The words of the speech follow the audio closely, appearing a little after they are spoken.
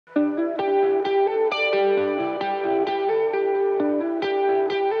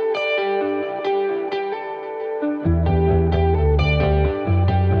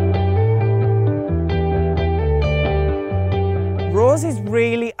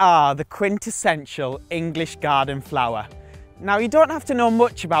are the quintessential English garden flower. Now, you don't have to know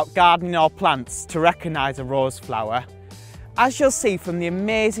much about gardening or plants to recognise a rose flower. As you'll see from the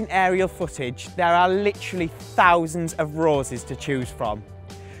amazing aerial footage, there are literally thousands of roses to choose from.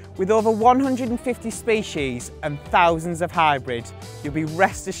 With over 150 species and thousands of hybrids, you'll be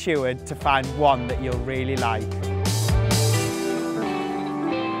rest assured to find one that you'll really like.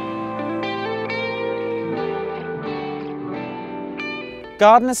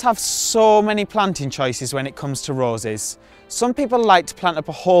 Gardeners have so many planting choices when it comes to roses. Some people like to plant up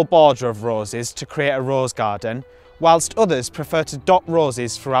a whole border of roses to create a rose garden, whilst others prefer to dot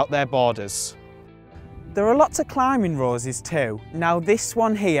roses throughout their borders. There are lots of climbing roses too. Now this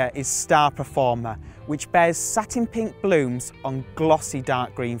one here is Star Performer, which bears satin pink blooms on glossy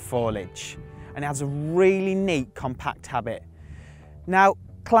dark green foliage, and it has a really neat compact habit. Now,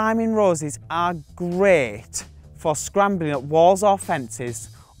 climbing roses are great for scrambling up walls or fences,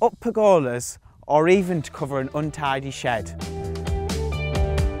 up pergolas, or even to cover an untidy shed.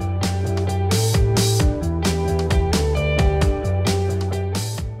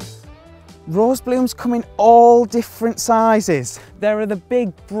 Rose blooms come in all different sizes. There are the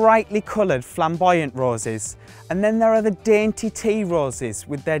big, brightly coloured flamboyant roses, and then there are the dainty tea roses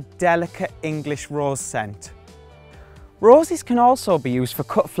with their delicate English rose scent. Roses can also be used for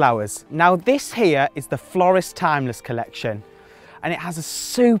cut flowers. Now this here is the Florist Timeless collection, and it has a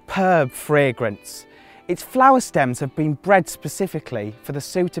superb fragrance. Its flower stems have been bred specifically for the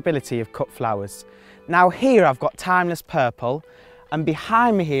suitability of cut flowers. Now here I've got Timeless Purple, and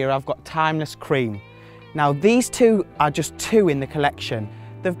behind me here I've got Timeless Cream. Now these two are just two in the collection.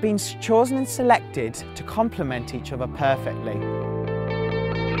 They've been chosen and selected to complement each other perfectly.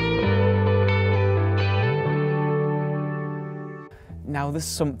 Now there's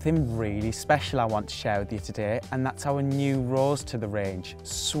something really special I want to share with you today, and that's our new rose to the range,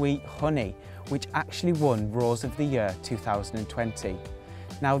 Sweet Honey, which actually won Rose of the Year 2020.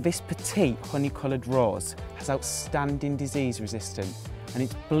 Now this petite honey-coloured rose has outstanding disease resistance, and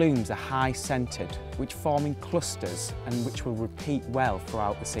its blooms are high scented, which form in clusters and which will repeat well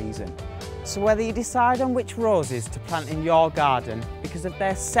throughout the season. So whether you decide on which roses to plant in your garden because of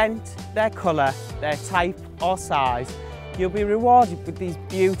their scent, their colour, their type or size, you'll be rewarded with these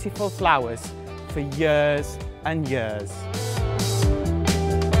beautiful flowers for years and years.